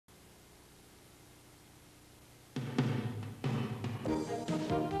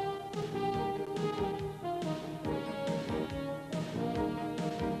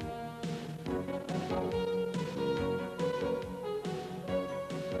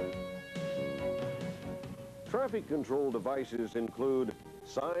Traffic control devices include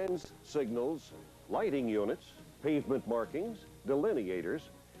signs, signals, lighting units, pavement markings, delineators,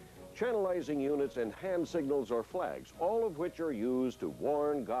 channelizing units, and hand signals or flags, all of which are used to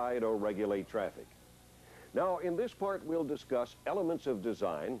warn, guide, or regulate traffic. Now, in this part, we'll discuss elements of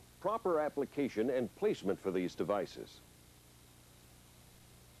design, proper application, and placement for these devices.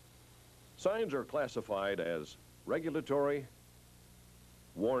 Signs are classified as regulatory,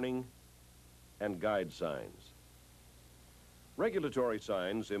 warning, and guide signs. Regulatory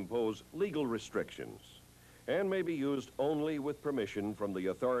signs impose legal restrictions and may be used only with permission from the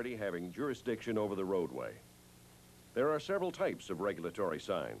authority having jurisdiction over the roadway. There are several types of regulatory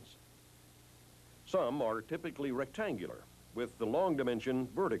signs. Some are typically rectangular, with the long dimension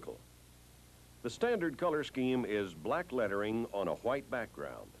vertical. The standard color scheme is black lettering on a white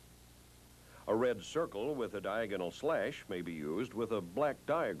background. A red circle with a diagonal slash may be used with a black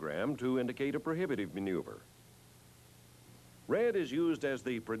diagram to indicate a prohibitive maneuver. Red is used as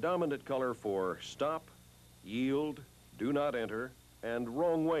the predominant color for stop, yield, do not enter, and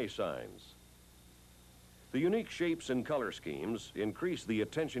wrong way signs. The unique shapes and color schemes increase the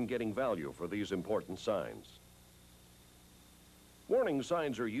attention-getting value for these important signs. Warning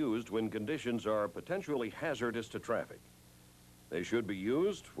signs are used when conditions are potentially hazardous to traffic. They should be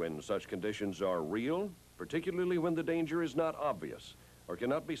used when such conditions are real, particularly when the danger is not obvious or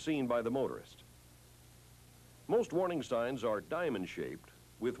cannot be seen by the motorist. Most warning signs are diamond-shaped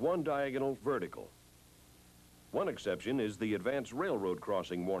with one diagonal vertical. One exception is the advanced railroad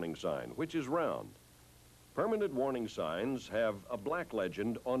crossing warning sign, which is round. Permanent warning signs have a black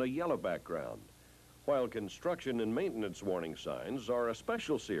legend on a yellow background, while construction and maintenance warning signs are a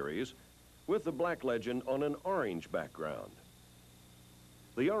special series with the black legend on an orange background.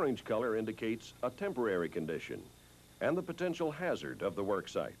 The orange color indicates a temporary condition and the potential hazard of the work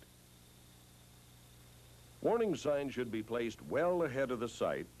site. Warning signs should be placed well ahead of the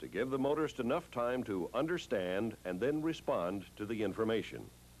site to give the motorist enough time to understand and then respond to the information.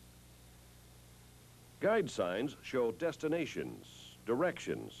 Guide signs show destinations,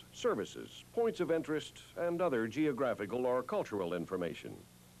 directions, services, points of interest, and other geographical or cultural information.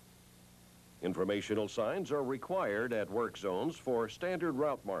 Informational signs are required at work zones for standard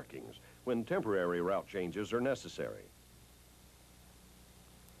route markings when temporary route changes are necessary.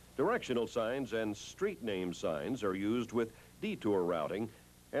 Directional signs and street name signs are used with detour routing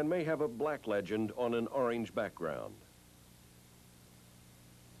and may have a black legend on an orange background.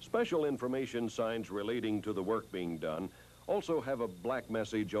 Special information signs relating to the work being done also have a black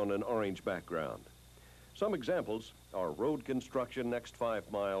message on an orange background. Some examples are road construction next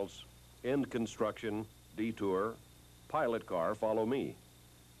 5 miles, end construction, detour, pilot car, follow me.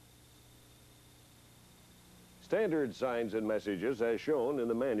 Standard signs and messages, as shown in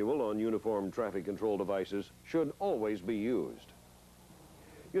the manual on uniform traffic control devices, should always be used.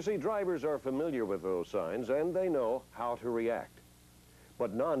 You see, drivers are familiar with those signs and they know how to react.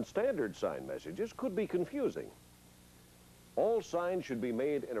 But non-standard sign messages could be confusing. All signs should be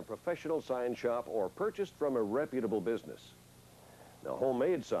made in a professional sign shop or purchased from a reputable business. Now,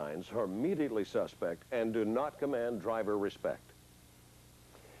 homemade signs are immediately suspect and do not command driver respect.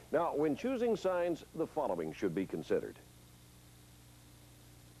 Now, when choosing signs, the following should be considered.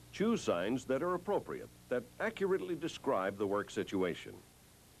 Choose signs that are appropriate, that accurately describe the work situation.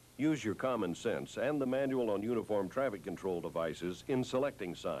 Use your common sense and the manual on uniform traffic control devices in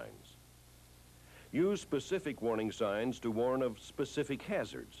selecting signs. Use specific warning signs to warn of specific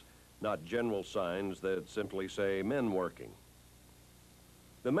hazards, not general signs that simply say men working.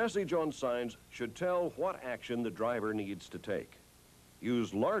 The message on signs should tell what action the driver needs to take.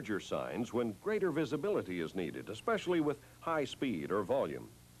 Use larger signs when greater visibility is needed, especially with high speed or volume.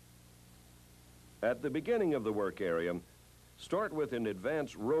 At the beginning of the work area, start with an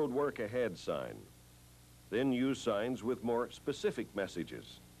advanced road work ahead sign. Then use signs with more specific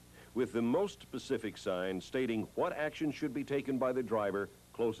messages, with the most specific sign stating what action should be taken by the driver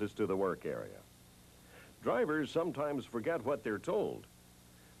closest to the work area. Drivers sometimes forget what they're told,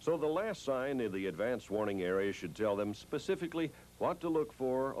 so the last sign in the advanced warning area should tell them specifically what to look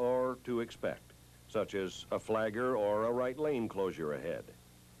for or to expect, such as a flagger or a right lane closure ahead.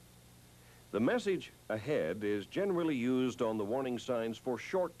 The message ahead is generally used on the warning signs for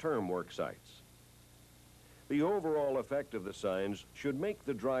short-term work sites. The overall effect of the signs should make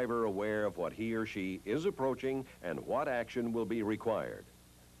the driver aware of what he or she is approaching and what action will be required.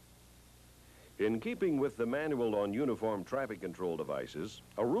 In keeping with the manual on uniform traffic control devices,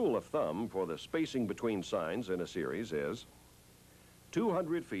 a rule of thumb for the spacing between signs in a series is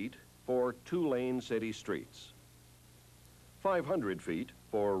 200 feet for 2-lane city streets, 500 feet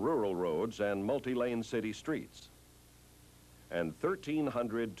for rural roads and multi-lane city streets, and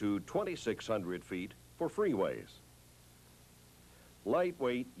 1,300 to 2,600 feet for freeways.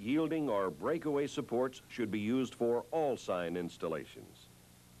 Lightweight, yielding, or breakaway supports should be used for all sign installations.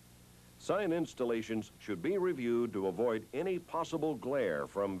 Sign installations should be reviewed to avoid any possible glare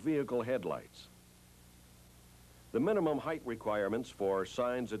from vehicle headlights. The minimum height requirements for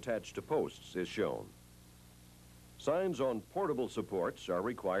signs attached to posts is shown. Signs on portable supports are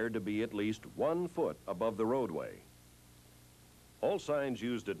required to be at least 1 foot above the roadway. All signs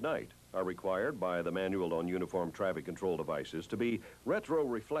used at night are required by the Manual on Uniform Traffic Control Devices to be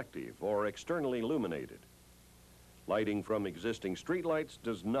retroreflective or externally illuminated. Lighting from existing streetlights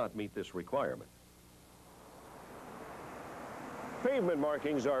does not meet this requirement. Pavement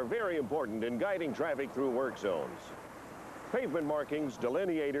markings are very important in guiding traffic through work zones. Pavement markings,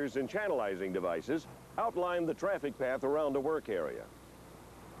 delineators, and channelizing devices outline the traffic path around a work area.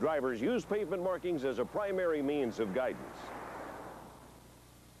 Drivers use pavement markings as a primary means of guidance.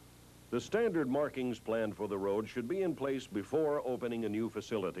 The standard markings planned for the road should be in place before opening a new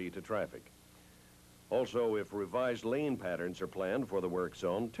facility to traffic. Also, if revised lane patterns are planned for the work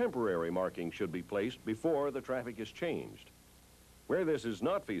zone, temporary markings should be placed before the traffic is changed. Where this is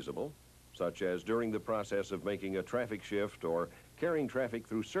not feasible, such as during the process of making a traffic shift or carrying traffic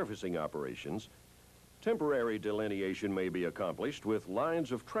through surfacing operations, temporary delineation may be accomplished with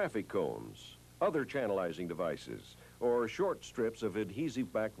lines of traffic cones, other channelizing devices, or short strips of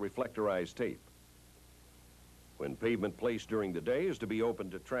adhesive-backed reflectorized tape. When pavement placed during the day is to be open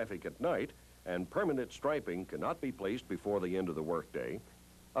to traffic at night, and permanent striping cannot be placed before the end of the workday,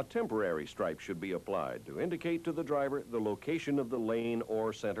 a temporary stripe should be applied to indicate to the driver the location of the lane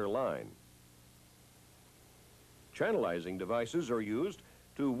or center line. Channelizing devices are used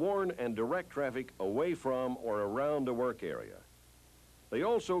to warn and direct traffic away from or around a work area. They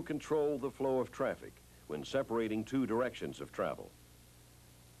also control the flow of traffic when separating two directions of travel.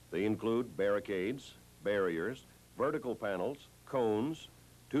 They include barricades, barriers, vertical panels, cones,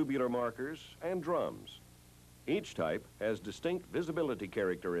 tubular markers, and drums. Each type has distinct visibility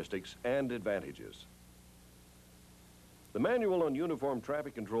characteristics and advantages. The Manual on Uniform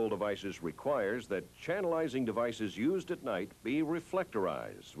Traffic Control Devices requires that channelizing devices used at night be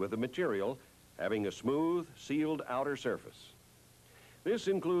reflectorized with a material having a smooth, sealed outer surface. This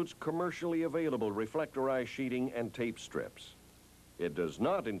includes commercially available reflectorized sheeting and tape strips. It does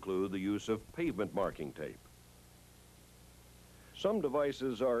not include the use of pavement marking tape. Some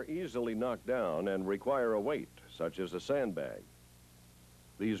devices are easily knocked down and require a weight, such as a sandbag.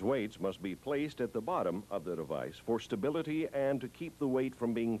 These weights must be placed at the bottom of the device for stability and to keep the weight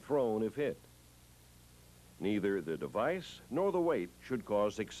from being thrown if hit. Neither the device nor the weight should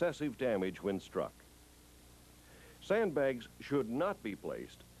cause excessive damage when struck. Sandbags should not be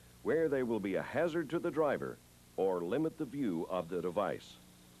placed where they will be a hazard to the driver or limit the view of the device.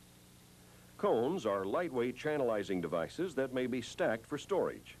 Cones are lightweight channelizing devices that may be stacked for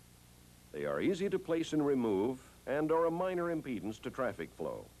storage. They are easy to place and remove and are a minor impedance to traffic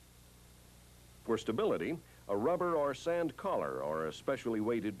flow. For stability, a rubber or sand collar or a specially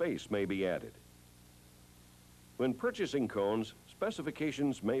weighted base may be added. When purchasing cones,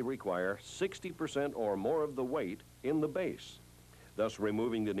 specifications may require 60% or more of the weight in the base, thus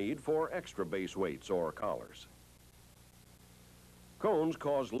removing the need for extra base weights or collars. Cones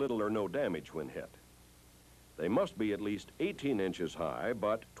cause little or no damage when hit. They must be at least 18 inches high,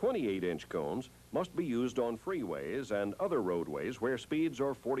 but 28-inch cones must be used on freeways and other roadways where speeds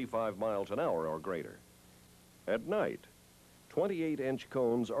are 45 miles an hour or greater. At night, 28-inch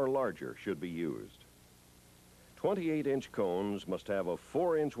cones or larger should be used. 28-inch cones must have a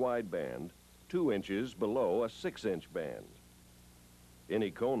 4-inch wide band, 2 inches below a 6-inch band.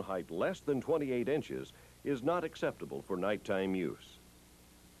 Any cone height less than 28 inches is not acceptable for nighttime use.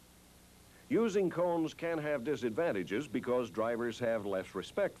 Using cones can have disadvantages because drivers have less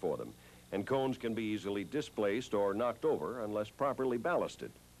respect for them, and cones can be easily displaced or knocked over unless properly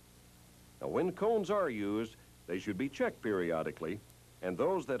ballasted. Now, when cones are used, they should be checked periodically, and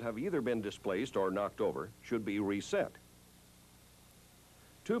those that have either been displaced or knocked over should be reset.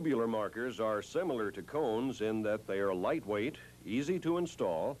 Tubular markers are similar to cones in that they are lightweight, easy to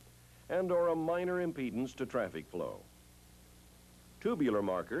install, and are a minor impedance to traffic flow. Tubular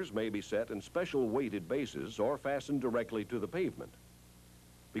markers may be set in special weighted bases or fastened directly to the pavement.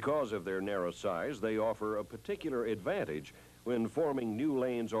 Because of their narrow size, they offer a particular advantage when forming new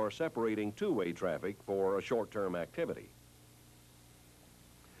lanes or separating two-way traffic for a short-term activity.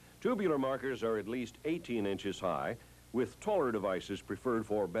 Tubular markers are at least 18 inches high, with taller devices preferred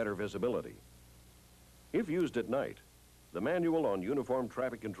for better visibility. If used at night, The manual on uniform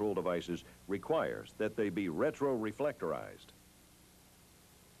traffic control devices requires that they be retroreflectorized.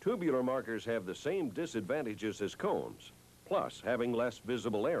 Tubular markers have the same disadvantages as cones, plus having less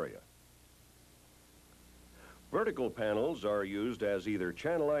visible area. Vertical panels are used as either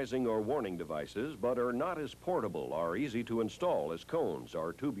channelizing or warning devices, but are not as portable or easy to install as cones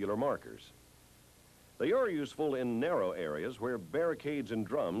or tubular markers. They are useful in narrow areas where barricades and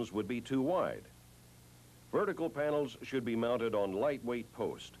drums would be too wide. Vertical panels should be mounted on lightweight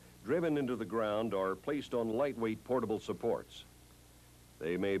posts, driven into the ground or placed on lightweight portable supports.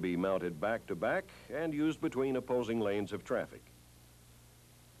 They may be mounted back to back and used between opposing lanes of traffic.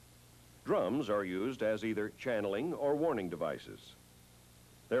 Drums are used as either channeling or warning devices.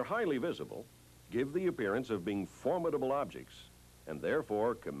 They're highly visible, give the appearance of being formidable objects, and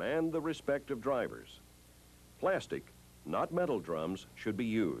therefore command the respect of drivers. Plastic, not metal drums, should be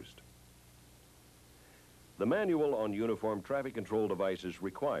used. The manual on uniform traffic control devices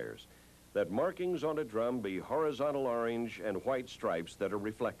requires that markings on a drum be horizontal orange and white stripes that are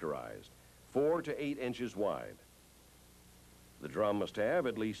reflectorized, 4 to 8 inches wide. The drum must have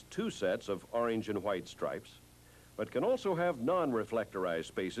at least 2 sets of orange and white stripes, but can also have non-reflectorized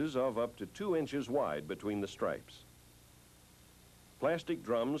spaces of up to 2 inches wide between the stripes. Plastic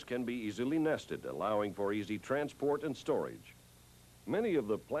drums can be easily nested, allowing for easy transport and storage. Many of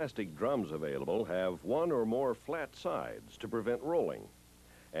the plastic drums available have 1 or more flat sides to prevent rolling,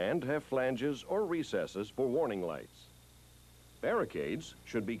 and have flanges or recesses for warning lights. Barricades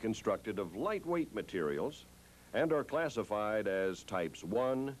should be constructed of lightweight materials and are classified as types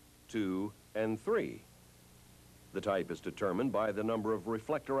 1, 2, and 3. The type is determined by the number of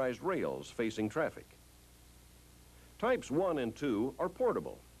reflectorized rails facing traffic. Types 1 and 2 are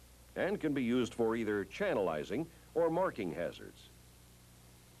portable and can be used for either channelizing or marking hazards.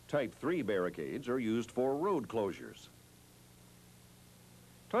 Type 3 barricades are used for road closures.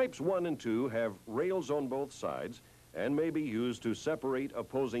 Types 1 and 2 have rails on both sides and may be used to separate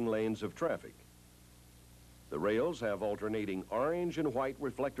opposing lanes of traffic. The rails have alternating orange and white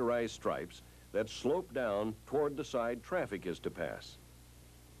reflectorized stripes that slope down toward the side traffic is to pass.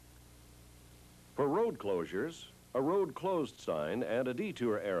 For road closures, a road closed sign and a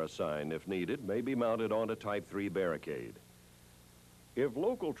detour arrow sign, if needed, may be mounted on a Type 3 barricade. If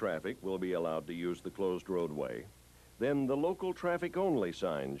local traffic will be allowed to use the closed roadway, then the local traffic only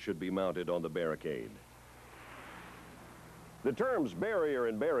sign should be mounted on the barricade. The terms barrier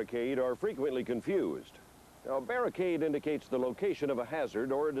and barricade are frequently confused. Now, a barricade indicates the location of a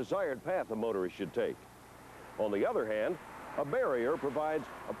hazard or a desired path a motorist should take. On the other hand, a barrier provides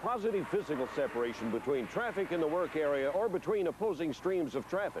a positive physical separation between traffic in the work area or between opposing streams of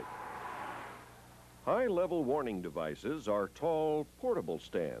traffic. High-level warning devices are tall, portable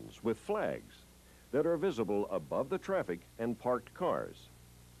stands with flags that are visible above the traffic and parked cars.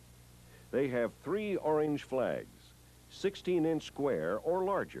 They have 3 orange flags, 16-inch square or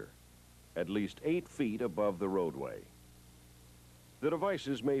larger, at least 8 feet above the roadway. The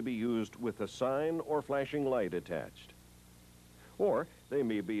devices may be used with a sign or flashing light attached, or they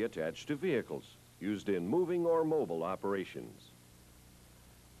may be attached to vehicles used in moving or mobile operations.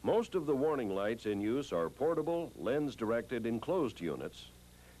 Most of the warning lights in use are portable, lens-directed enclosed units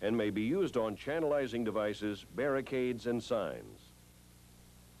and may be used on channelizing devices, barricades, and signs.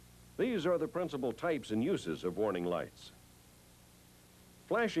 These are the principal types and uses of warning lights.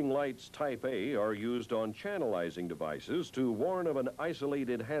 Flashing lights Type A are used on channelizing devices to warn of an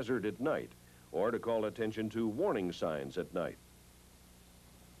isolated hazard at night or to call attention to warning signs at night.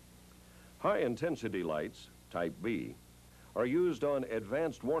 High-intensity lights, Type B, are used on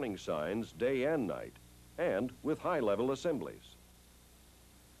advanced warning signs day and night and with high-level assemblies.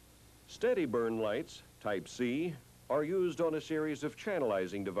 Steady burn lights, Type C, are used on a series of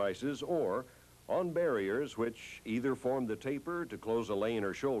channelizing devices or on barriers which either form the taper to close a lane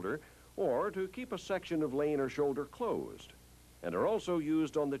or shoulder or to keep a section of lane or shoulder closed, and are also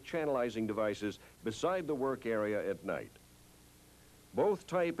used on the channelizing devices beside the work area at night. Both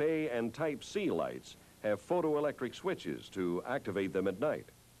Type A and Type C lights have photoelectric switches to activate them at night.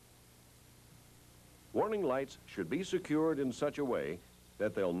 Warning lights should be secured in such a way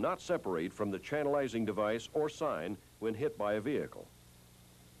that they'll not separate from the channelizing device or sign when hit by a vehicle.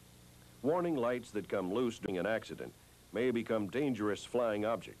 Warning lights that come loose during an accident may become dangerous flying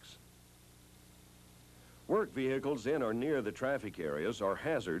objects. Work vehicles in or near the traffic areas are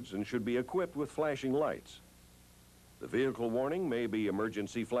hazards and should be equipped with flashing lights. The vehicle warning may be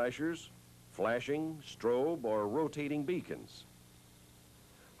emergency flashers, flashing, strobe, or rotating beacons.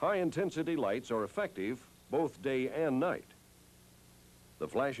 High-intensity lights are effective both day and night. The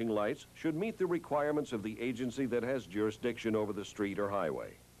flashing lights should meet the requirements of the agency that has jurisdiction over the street or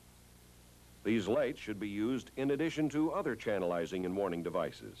highway. These lights should be used in addition to other channelizing and warning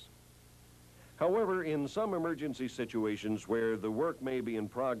devices. However, in some emergency situations where the work may be in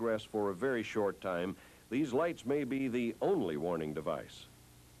progress for a very short time, these lights may be the only warning device.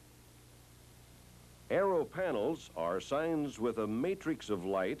 Arrow panels are signs with a matrix of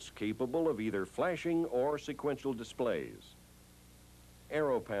lights capable of either flashing or sequential displays.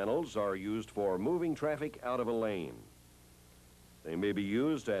 Arrow panels are used for moving traffic out of a lane. They may be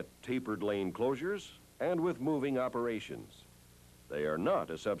used at tapered lane closures and with moving operations. They are not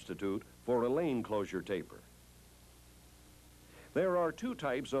a substitute for a lane closure taper. There are two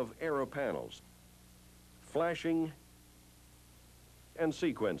types of arrow panels: flashing and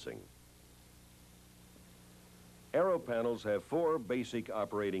sequencing. Arrow panels have four basic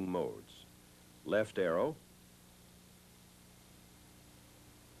operating modes: left arrow,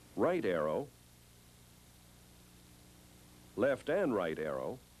 right arrow, left and right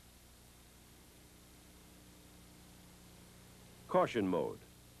arrow, caution mode,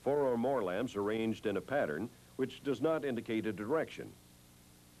 four or more lamps arranged in a pattern which does not indicate a direction.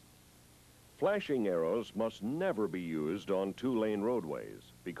 Flashing arrows must never be used on two-lane roadways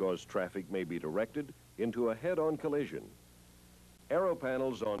because traffic may be directed into a head-on collision. Arrow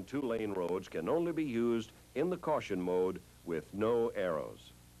panels on two-lane roads can only be used in the caution mode with no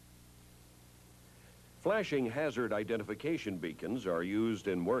arrows. Flashing hazard identification beacons are used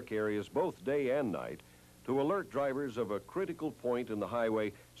in work areas both day and night to alert drivers of a critical point in the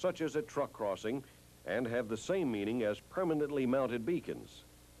highway, such as a truck crossing, and have the same meaning as permanently mounted beacons.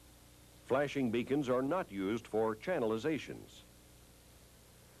 Flashing beacons are not used for channelizations.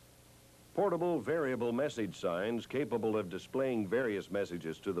 Portable variable message signs capable of displaying various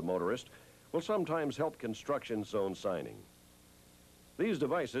messages to the motorist will sometimes help construction zone signing. These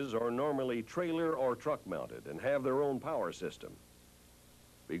devices are normally trailer or truck mounted and have their own power system.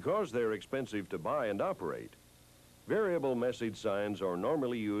 Because they're expensive to buy and operate, variable message signs are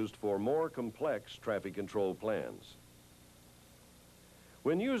normally used for more complex traffic control plans.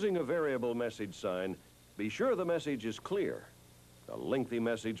 When using a variable message sign, be sure the message is clear. A lengthy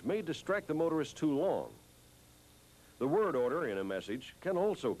message may distract the motorist too long. The word order in a message can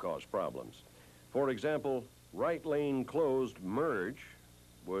also cause problems. For example, right lane closed, merge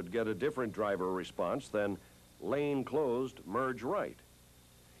would get a different driver response than lane closed, merge right.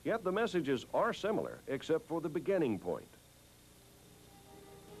 Yet the messages are similar, except for the beginning point.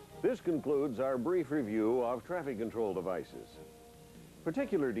 This concludes our brief review of traffic control devices.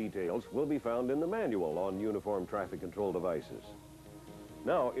 Particular details will be found in the manual on uniform traffic control devices.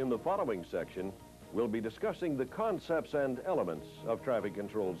 Now, in the following section, we'll be discussing the concepts and elements of traffic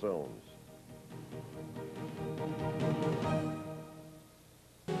control zones.